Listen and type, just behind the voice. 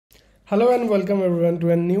Hello and welcome everyone to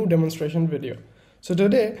a new demonstration video. So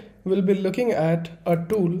today we'll be looking at a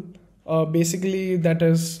tool basically that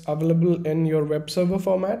is available in your web server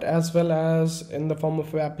format as well as in the form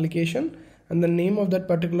of an application, and the name of that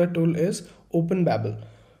particular tool is Open Babel.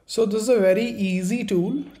 So this is a very easy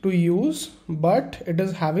tool to use, but it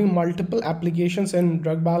is having multiple applications in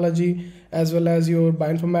drug biology as well as your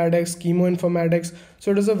bioinformatics, cheminformatics.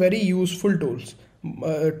 So it is a very useful tool,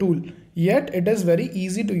 yet it is very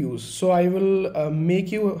easy to use. So I will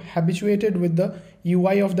make you habituated with the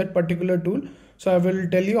UI of that particular tool. So I will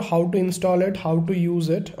tell you how to install it, how to use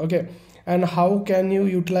it, okay, and how can you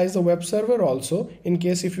utilize the web server also in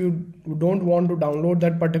case if you don't want to download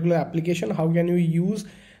that particular application. How can you use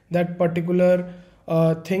that particular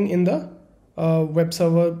thing in the web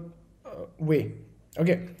server way?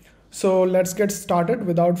 Okay, so let's get started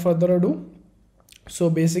without further ado.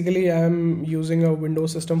 So basically I'm using a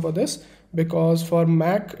Windows system for this, because for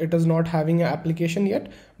Mac it is not having an application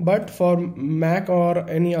yet, but for Mac or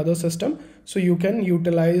any other system, so you can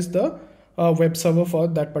utilize the web server for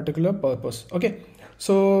that particular purpose. Okay,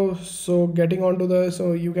 so getting onto the,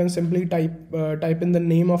 so you can simply type in the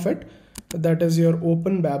name of it, that is your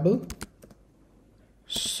Open Babel.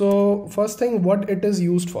 So first thing, what it is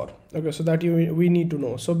used for, okay, so that we need to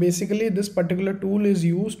know. So basically this particular tool is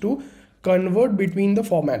used to convert between the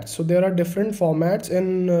formats. So there are different formats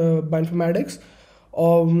in bioinformatics.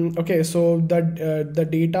 Okay, so the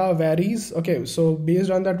data varies. Okay, so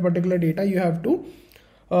based on that particular data you have to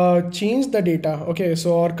change the data, okay,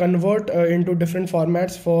 so or convert into different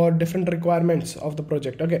formats for different requirements of the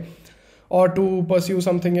project, okay, or to pursue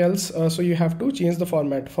something else. So you have to change the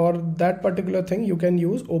format. For that particular thing you can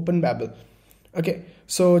use Open Babel. Okay,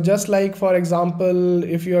 so just like for example,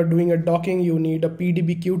 if you are doing a docking, you need a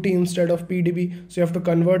PDBQT instead of PDB, so you have to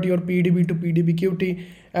convert your PDB to PDBQT.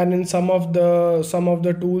 And in some of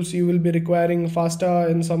the tools you will be requiring FASTA,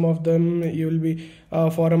 in some of them you will be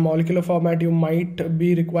for a molecular format you might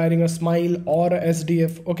be requiring a SMILE or a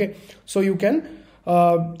SDF. Okay, so you can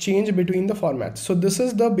change between the formats. So this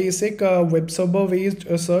is the basic web server based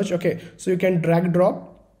search. Okay, so you can drag drop,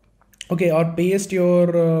 okay, or paste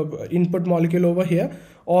your input molecule over here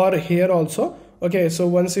or here also. Okay, so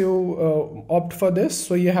once you opt for this,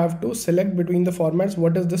 so you have to select between the formats,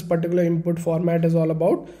 what is this particular input format is all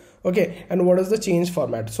about, okay, and what is the change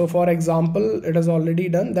format. So for example, it has already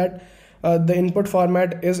done that the input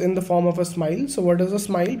format is in the form of a SMILE. So what is a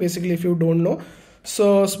SMILE? Basically, if you don't know,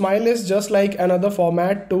 so SMILE is just like another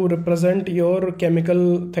format to represent your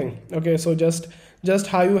chemical thing. Okay, so just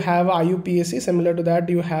how you have IUPAC, similar to that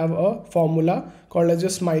you have a formula called as your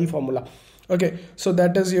SMILE formula. Okay, so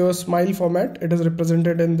that is your SMILE format. It is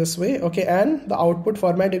represented in this way. Okay, and the output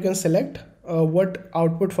format you can select what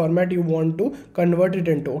output format you want to convert it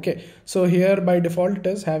into. Okay, so here by default it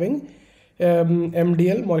is having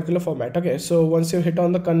MDL molecular format. Okay, so once you hit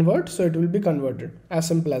on the convert, so it will be converted, as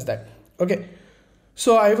simple as that. Okay,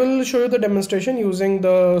 so I will show you the demonstration using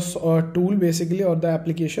the tool basically, or the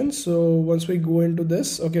application. So once we go into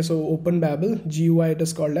this, okay, so Open Babel GUI it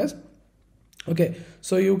is called as. Okay,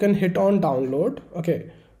 so you can hit on download.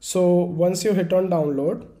 Okay, so once you hit on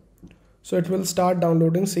download, so it will start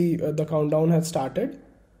downloading. See, the countdown has started,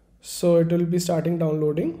 so it will be starting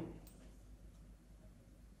downloading.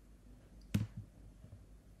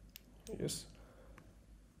 Yes,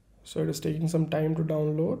 so it is taking some time to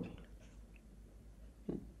download.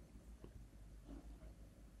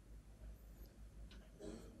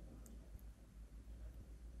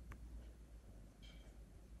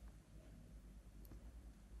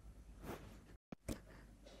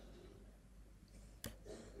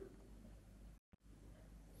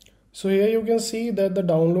 So here you can see that the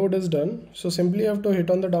download is done. So simply you have to hit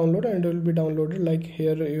on the download and it will be downloaded. Like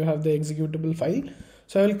here you have the executable file.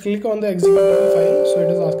 So I will click on the executable file. So it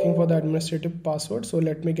is asking for the administrative password. So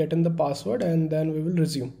let me get in the password and then we will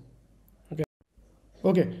resume.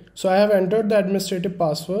 Okay, so I have entered the administrative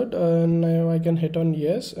password and now I can hit on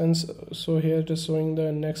yes. And so here it is showing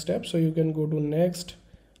the next step. So you can go to next,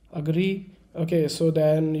 agree. Okay, so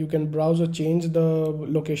then you can browse or change the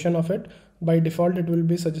location of it. By default it will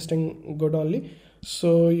be suggesting good only,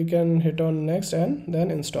 so you can hit on next and then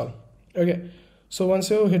install. Okay, so once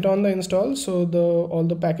you hit on the install, so all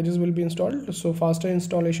the packages will be installed. So faster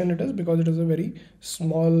installation it is, because it is a very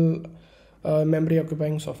small memory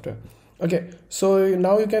occupying software. Okay, so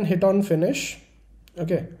now you can hit on finish.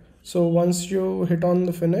 Okay, so once you hit on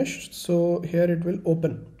the finish, so here it will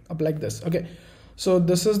open up like this. Okay, so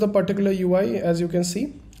this is the particular UI as you can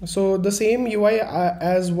see. So the same UI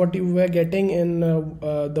as what you were getting in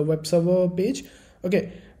the web server page.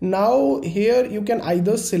 Okay, now here you can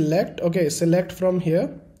either select, okay, select from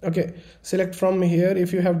here, Okay, select from here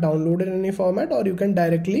if you have downloaded any format, or you can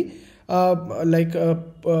directly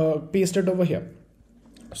paste it over here.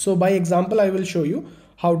 So by example I will show you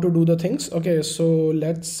how to do the things. Okay, so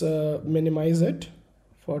let's minimize it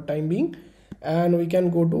for time being, and we can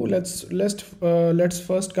go to let's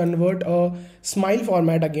first convert a smile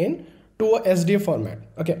format again to a SDF format.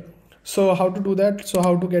 Okay, so how to do that? So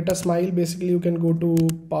how to get a smile? Basically you can go to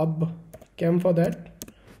PubChem for that.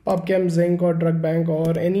 PubChem, Zinc or DrugBank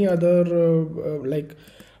or any other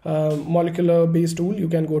molecular based tool you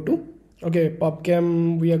can go to. Okay,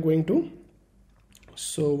 PubChem we are going to.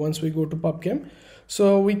 So once we go to PubChem,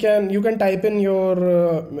 so you can type in your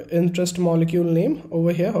interest molecule name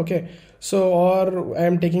over here. Okay, so or I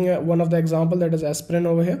am taking one of the example, that is aspirin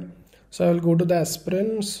over here. So I will go to the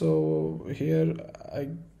aspirin. So here I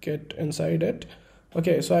get inside it.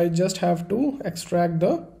 Okay, so I just have to extract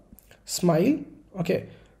the smile. Okay,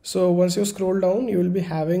 so once you scroll down, you will be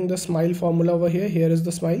having the smile formula over here. Here is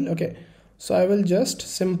the smile. Okay, so I will just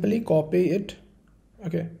simply copy it.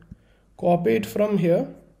 Okay, copy it from here.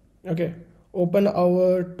 Okay, open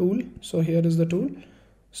our tool. So here is the tool.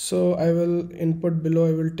 So I will input below,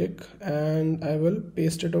 I will tick and I will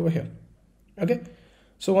paste it over here. Okay,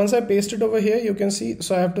 so once I paste it over here, you can see,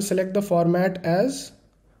 so I have to select the format as,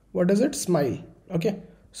 what is it? Smile. Okay,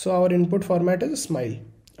 so our input format is smile.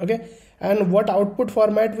 Okay, and what output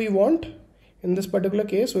format we want in this particular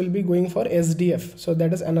case, will be going for SDF. So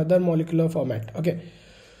that is another molecular format. Okay,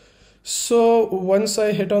 so once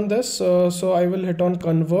I hit on this, so I will hit on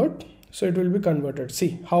convert. So it will be converted.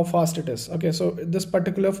 See how fast it is. Okay, so this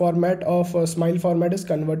particular format of smile format is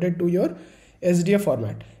converted to your SDF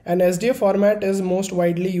format, and SDF format is most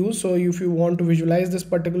widely used. So if you want to visualize this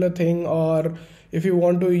particular thing, or if you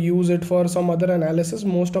want to use it for some other analysis,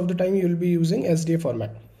 most of the time you will be using SDF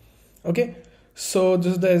format. Okay, so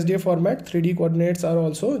this is the SDF format. 3D coordinates are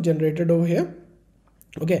also generated over here.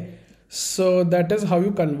 Okay, so that is how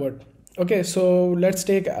you convert. Okay, so let's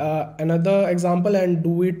take another example and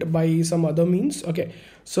do it by some other means. Okay,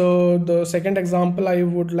 so the second example I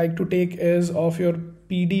would like to take is of your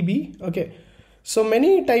PDB. Okay, so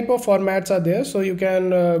many type of formats are there. So you can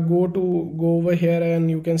go over here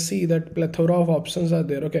and you can see that plethora of options are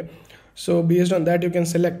there. Okay, so based on that you can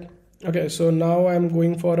select. Okay, so now I'm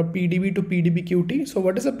going for a PDB to PDBQT. So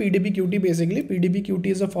what is a PDBQT? Basically PDBQT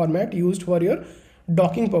is a format used for your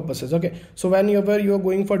docking purposes. Okay, so whenever you are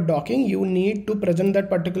going for docking, you need to present that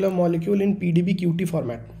particular molecule in PDBQT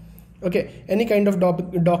format. Okay, any kind of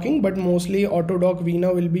docking, but mostly Autodock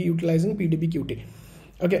Vina will be utilizing PDBQT.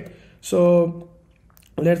 Okay, so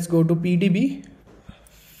let's go to PDB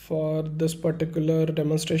for this particular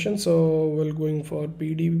demonstration. So we're going for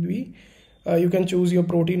PDB. You can choose your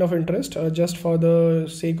protein of interest. Just for the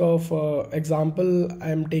sake of example,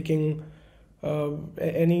 I am taking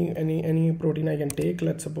any protein I can take.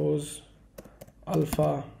 Let's suppose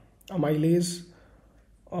alpha amylase,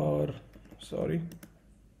 or sorry,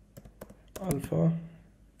 alpha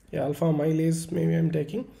amylase maybe I'm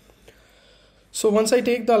taking. So once I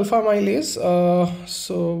take the alpha amylase,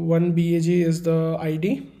 so 1 BAG is the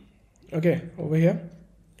ID. Okay, over here.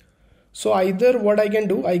 So either what I can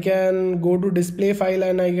do, I can go to display file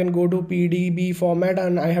and I can go to PDB format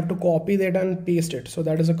and I have to copy that and paste it. So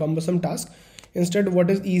that is a cumbersome task. Instead,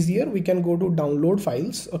 what is easier, we can go to download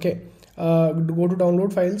files. Okay, go to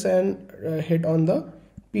download files and hit on the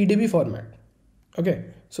PDB format. Okay,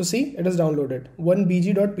 so see, it is downloaded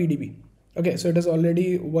 1bg.pdb. Okay, so it is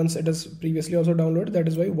already, once it is previously also downloaded, that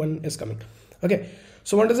is why 1 is coming. Okay,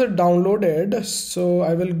 so once it is downloaded, so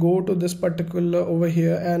I will go to this particular over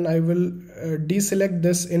here and I will deselect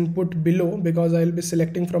this input below, because I will be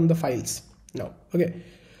selecting from the files now. Okay,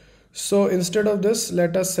 so instead of this,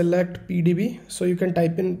 let us select PDB. So you can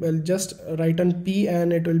type in, well, just write on P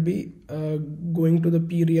and it will be going to the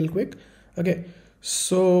P real quick. Okay,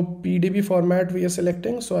 so PDB format we are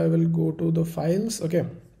selecting. So I will go to the files. Okay,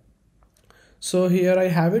 so here I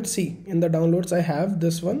have it. See, in the downloads I have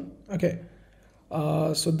this one. Okay,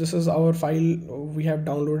 so this is our file we have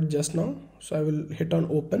downloaded just now. So I will hit on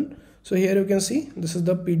open. So here you can see this is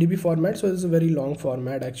the PDB format. So it's a very long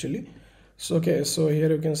format actually. So okay, so here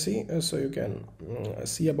you can see, so you can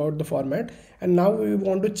see about the format, and now we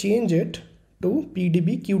want to change it to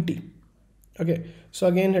PDBQT. Okay, so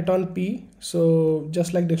again hit on P. So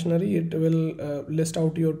just like dictionary, it will list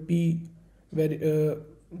out your P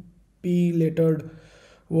lettered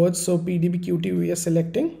words. So PDBQT we are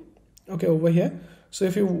selecting. Okay, over here. So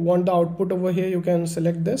if you want the output over here, you can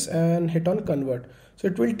select this and hit on convert. So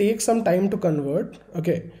it will take some time to convert.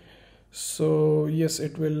 Okay, so yes,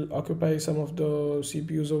 it will occupy some of the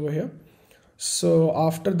CPUs over here. So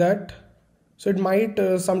after that, So it might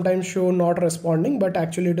sometimes show not responding, but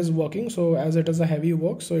actually it is working. So as it is a heavy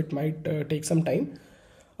work, so it might take some time.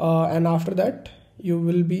 And after that, you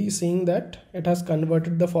will be seeing that it has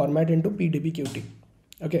converted the format into PDBQT.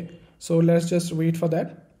 Okay, so let's just wait for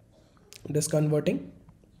that. It is converting.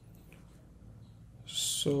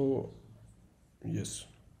 So yes.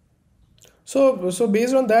 So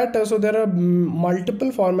based on that, so there are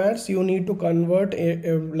multiple formats you need to convert,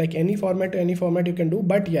 like any format to any format you can do.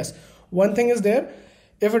 But yes, one thing is there.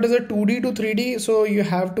 If it is a 2D to 3D, so you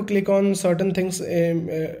have to click on certain things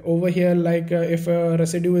over here, like if a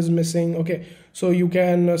residue is missing, okay, so you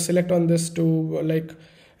can select on this to like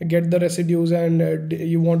get the residues, and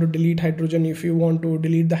you want to delete hydrogen. If you want to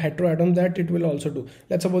delete the heteroatom, that it will also do.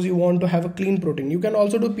 Let's suppose you want to have a clean protein, you can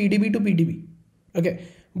also do PDB to PDB. Okay,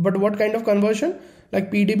 but what kind of conversion?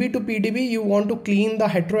 Like PDB to PDB, you want to clean the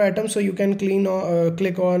heteroatom, so you can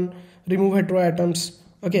click on remove heteroatoms.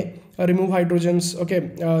 Okay, remove hydrogens. Okay,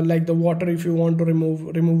 like the water, if you want to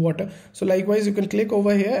remove water. So likewise, you can click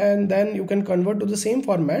over here, and then you can convert to the same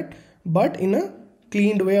format, but in a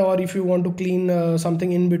cleaned way. Or if you want to clean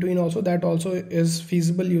something in between also, that also is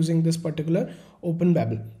feasible using this particular Open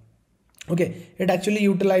Babel. Okay, it actually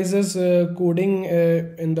utilizes coding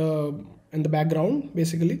in the background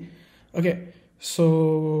basically. Okay,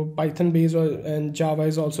 so Python based and Java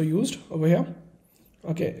is also used over here.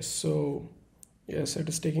 Okay, so yes, it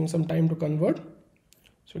is taking some time to convert,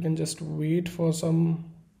 so you can just wait for some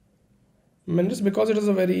minutes, because it is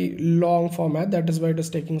a very long format. That is why it is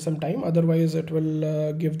taking some time. Otherwise it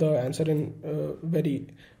will give the answer in very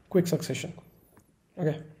quick succession.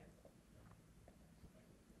 Okay,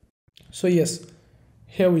 so yes,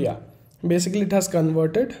 here we are. Basically it has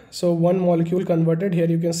converted. So one molecule converted. Here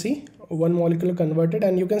you can see one molecule converted,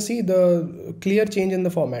 and you can see the clear change in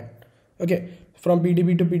the format. Okay, from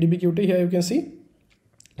PDB to PDBQT, here you can see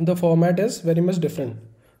the format is very much different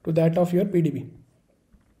to that of your PDB.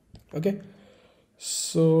 Okay,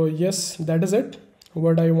 so yes, that is it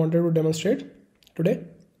what I wanted to demonstrate today.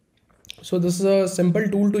 So this is a simple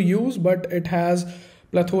tool to use, but it has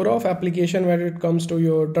plethora of application when it comes to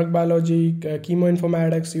your drug biology,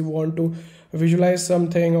 chemoinformatics. You want to visualize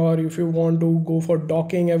something, or if you want to go for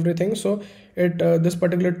docking everything, so it this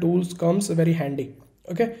particular tools comes very handy.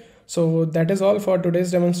 Okay, so that is all for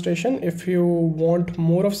today's demonstration. If you want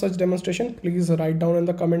more of such demonstration, please write down in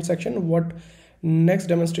the comment section what next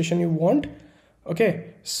demonstration you want.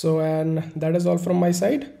 Okay, so and that is all from my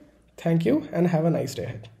side. Thank you and have a nice day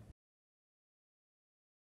ahead.